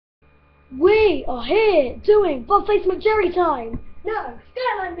We are here doing Bob Face McJerry time. No,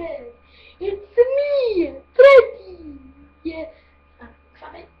 Skylanders. It's me, Freddy. Yeah.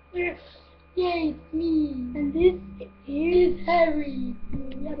 Yeah, it's me. And this is Harry.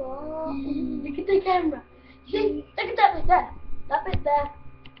 Yeah, look at the camera. See, look at that bit there. That bit there.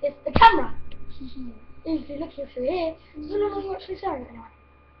 It's the camera. If you're looking through here, so no one's actually staring at anyone.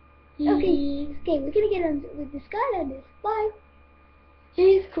 Okay, we're gonna get on with the Skylanders. Bye.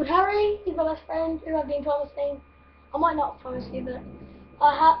 He's called Harry. He's my best friend who I've been promising. I might not promise you, but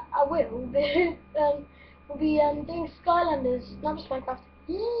I will. We'll be doing Skylanders, not just Minecraft.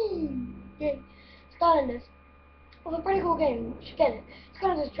 Yeah, Skylanders. Well, a pretty cool game. You should get it.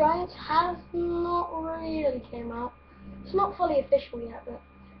 Skylanders Giants has not really came out. It's not fully official yet, but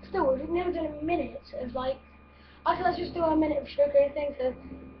still, we've never done a minute of like. Okay, let's just do a minute of showcase thing. So,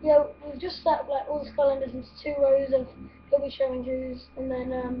 yeah, we've just set up like all the Skylanders into 2 rows of who'll be showing who's, and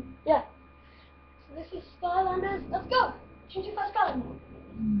then yeah. So this is Skylanders. Let's go. Choose your first Skylander.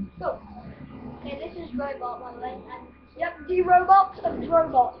 Go. Okay, this is Robot, by the way. And yep, the robots of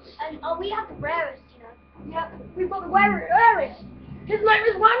robots. And we have the rarest, you know. Yep, we've got the rarest. His name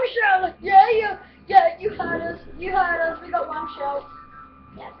is Whamshell. Yeah, you heard us. You heard us. We got Whamshell.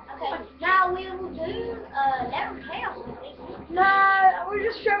 Yeah. Okay. Now we will do Level Chaos, I think. No, we're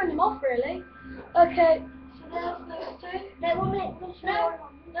just showing them off, really. Okay. So there's those 2. No, 1 minute.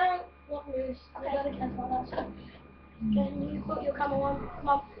 No, what moves? Okay. I don't care about that stuff. Okay, you've got your camera on. Come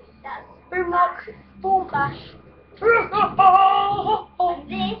on. That's Boomrock, Storm Flash. and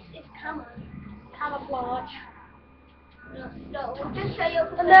this is Camouflage. No, we'll just show you.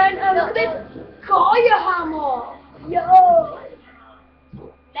 And then look at this Gaia Hammer. Yo.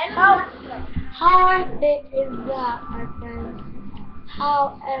 How epic is that, my friends?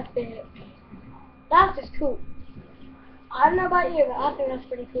 How epic. That's just cool. I don't know about you, but I think that's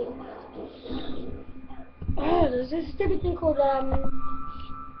pretty cool. Oh, there's this stupid thing called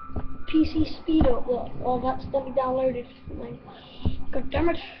PC speed up that I've accidentally downloaded. Like, God damn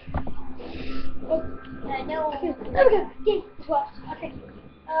it. Oh. No. Okay, there we go. Yeah, this works. Okay.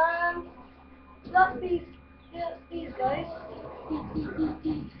 So that's these guys.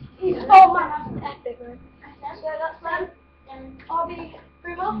 Oh man, that's epic, man. So that's them. And I'll be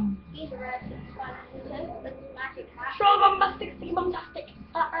Boomer. He's a red Skylander, that's magic hat. Bombastic, bombastic.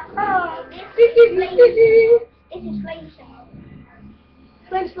 This is Flame Singer.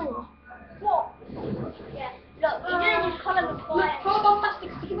 Flame Slinger. What? Yeah. Look, you didn't just colour the fire.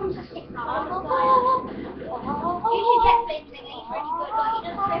 Bombastic, bombastic. You should get Flame Singer, he's really good. Like, he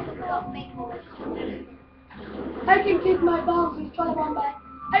doesn't go for the big balls. I can kick my balls and try one by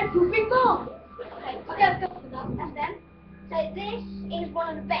and 2 big balls. Okay, Okay, let's go for that. that's them. So this is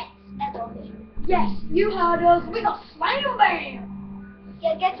one of the best ever. Yes, you heard us. We got Slam Bam.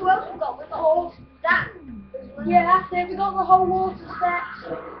 Yeah, guess who else we've got? We've got that. Yeah, that's it. We got the whole water set.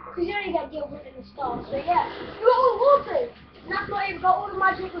 Because you only get Gilbert in the start. So yeah, we got all the water. And that's not it. We've got all the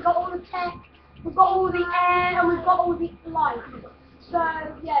magic. We've got all the tech. We've got all the air, and we've got all the life. So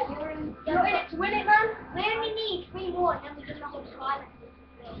yeah, you're in it to win it, man. We only need 3 more and then we can knock Skylanders.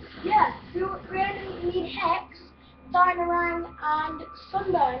 Yeah, we only need Hex, Dino, and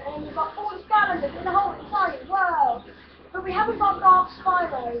Sunburn, and we've got all the Skylanders in the whole entire world. But we haven't got Dark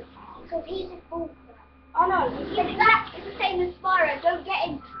Spyro. Because he's a fool. I know. It's the same as Spyro. Don't get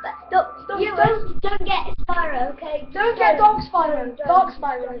him. Don't get Spyro, okay? Don't get Dark Spyro. Dark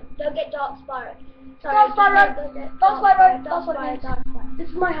Spyro. Don't get Dark Spyro. Sorry, Dark Spyro. Dark Spyro. That's what it Dark means. Spyro. This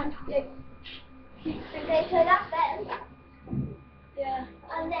is my hand. Yeah. Okay, so that's them. Yeah.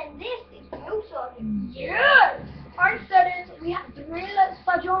 And then this is also. Yes! I said it. We have to really let's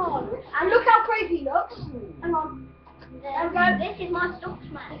fudge on. And look how crazy he looks. Hang on. There we go. This is my Stump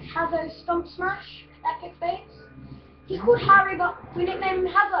Smash. Hazzo Stump Smash. Epic face. He's called Harry, but we nicknamed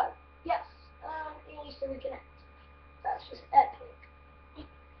him Hazzo. Yes. He needs to reconnect. That's just epic.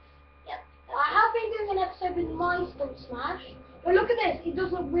 Yep. I have been doing an episode with my Stump Smash. But look at this. He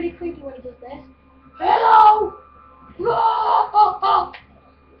does look really creepy when he does this. Hello!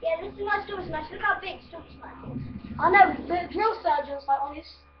 Yeah, this is my Stump Smash. Look how big Stump Smash is. I know, the drill surgeon's like on his.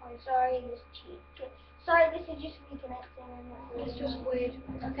 Oh, sorry, this cheap. Sorry, this is just reconnecting. And It's just weird.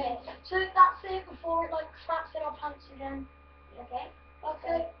 Okay, so that's it before it like craps in our pants again. Okay.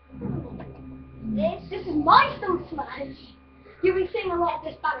 Okay. This is my Stump Smash. You'll be seeing a lot of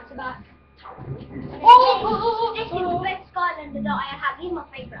this back to back. This is the best Skylander that I have. He's my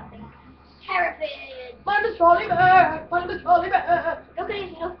favourite, I think. Terrapin. I'm a trolley man. I'm a trolley man. Look at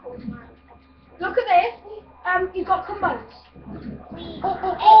his knuckles, man. Look at this. He's got combos.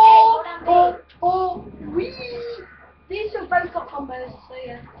 Wee. These have both got combos, so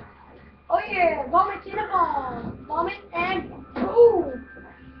yeah. Oh yeah, vomit in a bomb. Vomit and boom.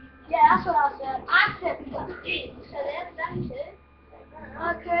 Yeah, that's what I said. I said we got it. So there's them two.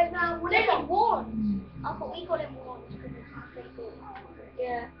 Okay, now Well, they they got got warns. I thought we call them warns because it's pretty cool.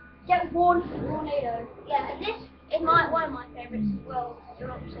 yeah. Get one tornado. Yeah, and this is one of my favourites as well. The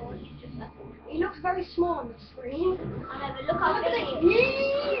rock sword. He looks very small on the screen. I know, but look how Look big at it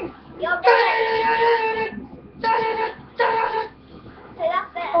is. Yup, so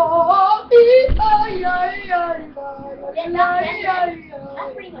that's there. Oh,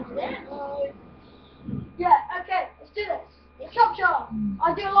 That's pretty much it. yeah, okay, let's do this. Chop chop.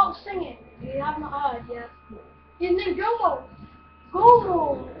 I do a lot of singing. You have not heard yet. His name's Gomo.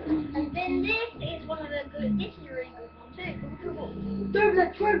 Gomo. And then this is one of the good. This is a really good one too.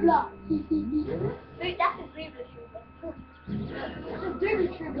 Double tripler. Wait, that's a Groovler Trooper. It's a double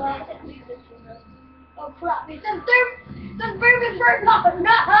tripler. That's a Groovler Trooper. Oh crap! It says double tripler.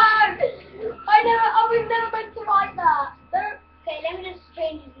 No. We've never meant to write that. Don't. Okay, let me just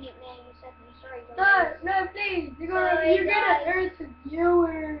change his nickname a second. Sorry, guys. No, please. You're Sorry, gonna guys. hurt the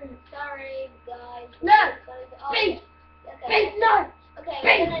viewers. Sorry, guys. No. Oh, Please. okay. Please, no. Okay,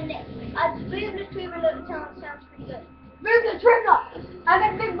 Please. and then Groovler Trooper sounds pretty good. Move the tripler. I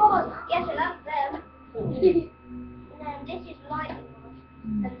got big balls. Yeah, so that's them. And then this is lightning rod.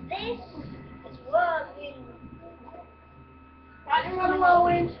 And this is whirlwind.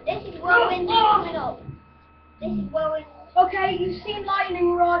 Whirlwind. This is whirlwind coming up. This is whirlwind. Okay, you've seen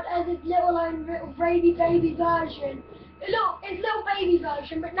Lightning Rod as his little baby version. His little baby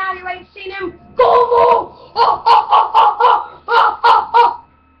version, but now you ain't seen him. Go!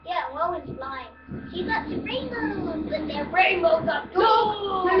 Yeah, whirlwind's flying. He's got the rainbows, and their rainbows are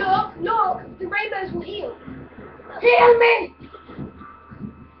Look, the rainbows will heal. Heal me!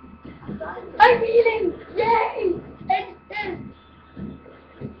 I'm healing! Yay!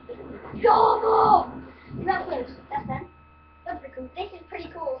 Go! That's close. That's them. That's pretty cool. This is pretty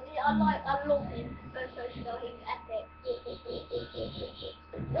cool. I love him. He's epic.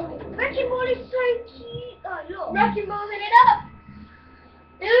 Wrecking Ball is so cute. Oh, look. Wrecking Ball's in it up!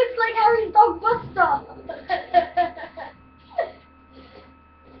 It looks like Harry's dog Buster!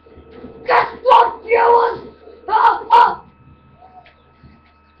 Guess what, viewers?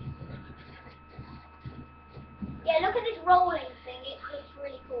 Yeah, look at this rolling thing. It looks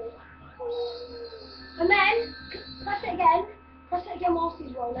really cool. And then, press it again. Press it again whilst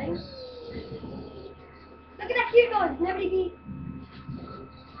he's rolling. Look at that cute noise. Nobody beat.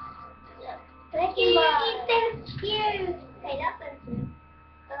 Thank you, thank you. Okay, that's sensitive.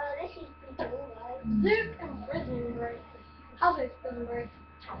 This is pretty cool, guys. Luke and Prison Break. How's it Prison Break?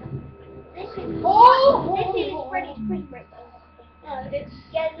 This is Oh! Freddy's Prison Break, though. No, it's...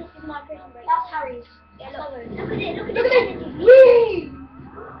 Yeah, this is my Prison Break. That's Harry's. Yeah, That's look others. at it, look at Look the at energy. it! Whee!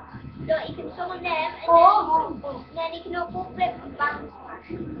 Look, you can summon them, and Oh! then you can all flip and bounce back.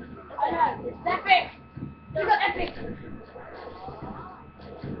 I know, it's epic! Look at epic!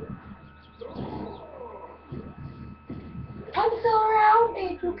 I'm still around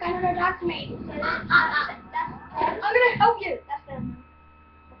if you cannot attack me. So that's I'm gonna help you. That's them.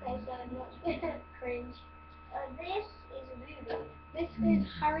 Okay, so watch. Cringe. This is voodoo. This is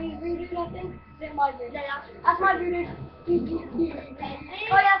Harry voodoo, I think. Is it my voodoo? No, That's my voodoo. Oh yeah,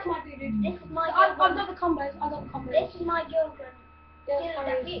 that's my voodoo. This is my I've Joker. got the combos. I've got the combos. This is my Joker. Yes, Here's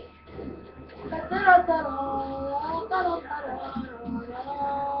Harry's. that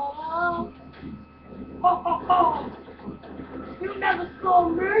You never saw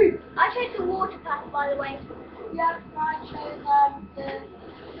me. I chose the water path, by the way. Yep, I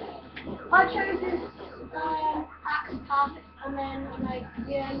chose his axe path, and then like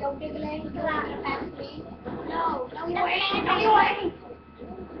no diggling, axe me. No, you ain't.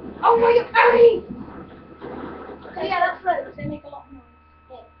 Oh no, you ain't. So yeah, that's floats. They make a lot of noise.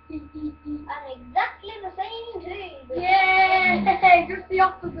 And exactly the same too. Yeah, just the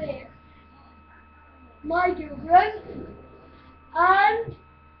opposite. My children and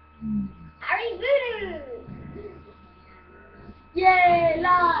Harry Voodoo. yay,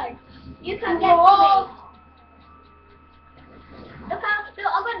 like You can get whoa. me. Look, I've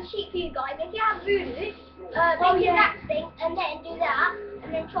got a cheat for you guys. If you have Voodoo, make your that thing and then do that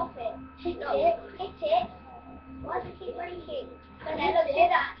and then chop it. Hit it. Why does it keep breaking? And then look, do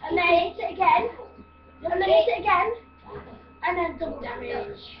that. And then hit it again. And then hit it again. And then double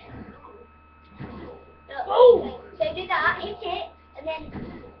damage. Look, Oh! So do that, hit it, and then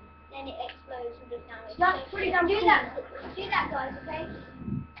it explodes and does damage. That's So pretty damn do cool. do that, guys, okay?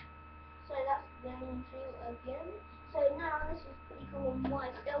 So that's them two again. So now this is pretty cool. My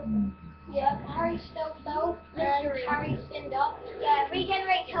stealth. Yeah, Harry stealth though. And Harry stand up. Yeah,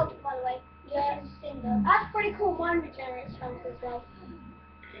 regenerate health, by the way. hand regenerates health as well.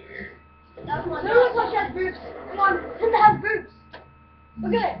 That's my No, looks like she has boobs. Come on, Tinder has boobs.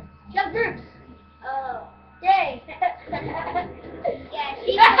 Look at it. She has boobs. Oh. Yay. Yeah,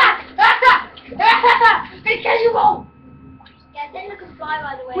 she Because you won't. Yeah, Cinder can fly,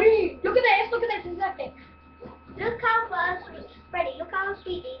 by the way. Wee. Look at this. Look at this. This is epic. Look how Freddy, look how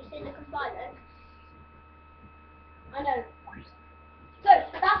sweetly Cinder can fly, though. I know. So,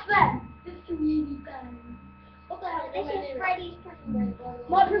 that's them. This is really them. What the hell? This is Freddy's prison break, by the way.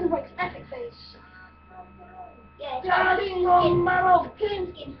 My prison break's epic face. Yeah, it's Darling on my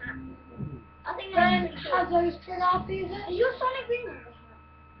coon skin hat. I think Then that's pretty cool. Hazzo's trigger happy, is it? Is your Sonic Boom on this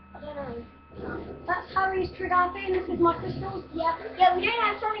I don't know. That's Harry's trigger happy, and this is my crystals. Yeah. Yeah, we don't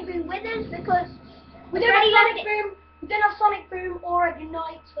have Sonic Boom with us because We don't have Sonic Boom. We don't have Sonic Boom or a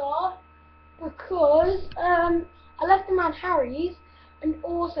Uniter because I left them around Harry's, and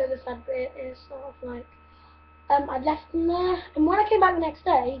also the sad bit is sort of like I left them there, and when I came back the next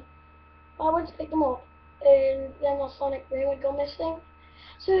day, I went to pick them up, and then my Sonic Boom had gone missing.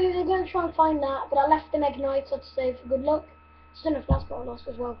 So they're going to try and find that, but I left them Igniter to say for good luck. I don't know if that's got lost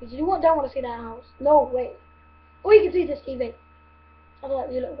as well, because you don't want to see that house. No, wait. Or you can see this TV. I don't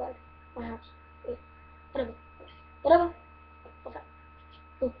know, you look like my house. Wait. Whatever. Whatever. What's that?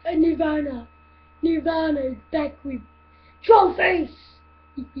 Oh, and Nirvana. Nirvana is back with Troll Face.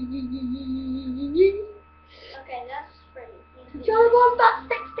 Okay, that's Freddy. John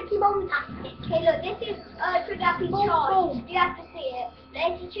Bombastic, Sticky Bombastic. Okay, look, this is Trigger Boom, charge. boom. You have to see it.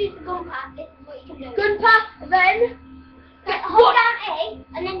 Then if you choose the gun path, this is what you can do. Good pass, then. Hold down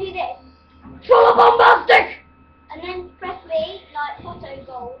A, and then do this. Troll Bombastic. And then press B, like photo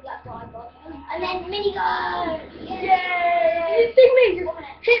gold, that's what I got. And then mini gun! Yay! You see me? Just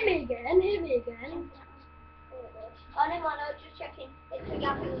hit me again, hit me again. Oh, never mind, I was just checking. It's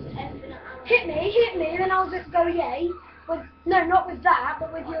Trigger was infinite ammo. Hit me, then I'll just go yay. With, no, not with that,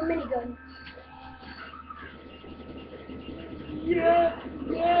 but with your minigun. Yeah,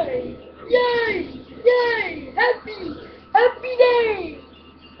 yay, yay, yay, happy day.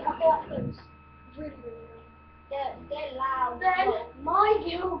 That's how that feels. Really, really loud. They're loud. Then my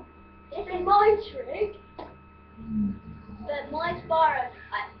kill, this is my trick. But my Sparrow,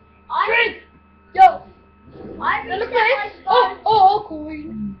 Trick! Yo! I Look reset at my this! Sparrow. Oh,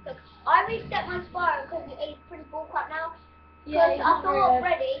 coin! Look, I reset my Sparrow because it's pretty bullcrap now. Yeah, Because I thought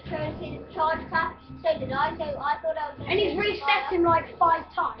Freddy chose his charge pack, so did I, so I thought I was going to and he's reset him like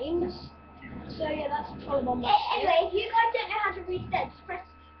 5 times. So yeah, that's probably one more. Anyway, if you guys don't know how to reset, just press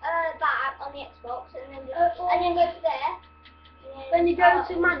that on the Xbox and then go to there. Then you go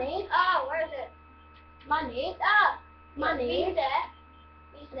to money. Oh, where is it? Money. Money. Money. There.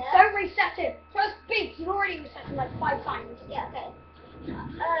 There. Don't reset him. Press B. You've already reset him like 5 times. Yeah, okay.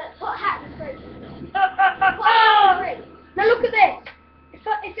 Put hat in free. Oh! Now look at this. If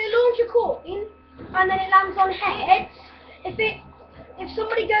they launch a coin and then it lands on heads, if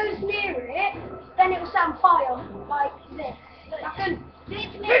somebody goes near it, then it will set on fire like this. I can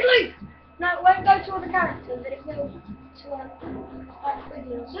Ridley. No, it won't go to other characters, but it will to like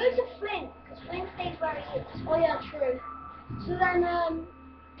Ridley. Go to Flint, because Flint stays where he is. Oh yeah, true. So then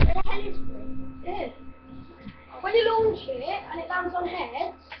Where the hell is Flint? yeah. When you launch it and it lands on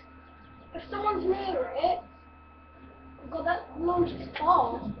heads, if someone's near it, God, that launch is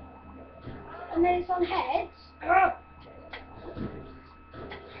far. And then it's on heads.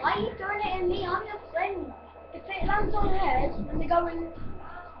 Why are you throwing it at me? I'm your friend. If it lands on heads and they go in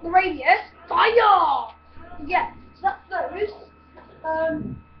the radius, fire! Yeah, so that's those.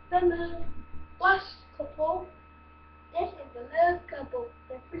 Then the last couple. This is the last couple.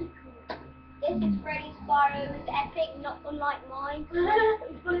 They're pretty cool. This is Freddy's Sparrow. It's epic, not unlike mine.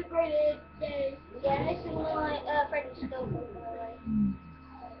 It's fully graded. Yay. Yeah, this is my Freddy's Skull, by the way.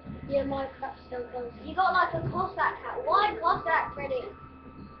 Yeah, my crap's still goes. You got like a Cossack hat. Why Cossack, Freddy?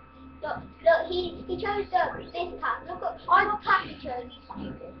 Look, he chose this path. Look at what path he chose. He's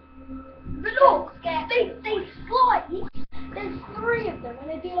stupid. But look, Scared. they fly. There's 3 of them, and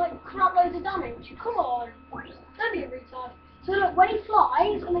they do like crap loads of damage. Come on, don't be a retard. So look, when he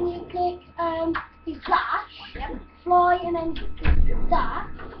flies, and then you click his dash, fly, and then dash,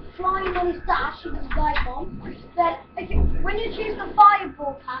 fly, and then his dash, you can dive bomb. Then when you choose the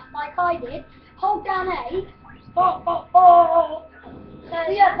fireball path, like I did, hold down A. So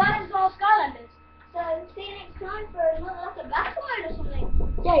yeah, that is our Skylanders. So see you next time for another like a battle mode or something.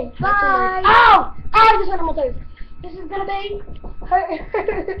 Yay, Bye. Ow! Ow, I just went on my toes. This is gonna be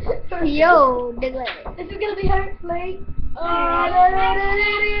Yo, nigga. This is gonna be hopefully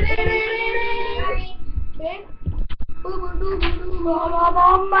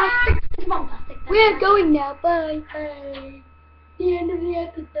bombastic. We're going now. Bye. Bye. The end of the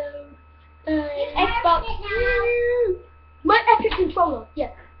episode. Bye. Xbox. My epic controller.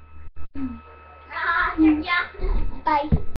 Yeah. Yeah. Bye.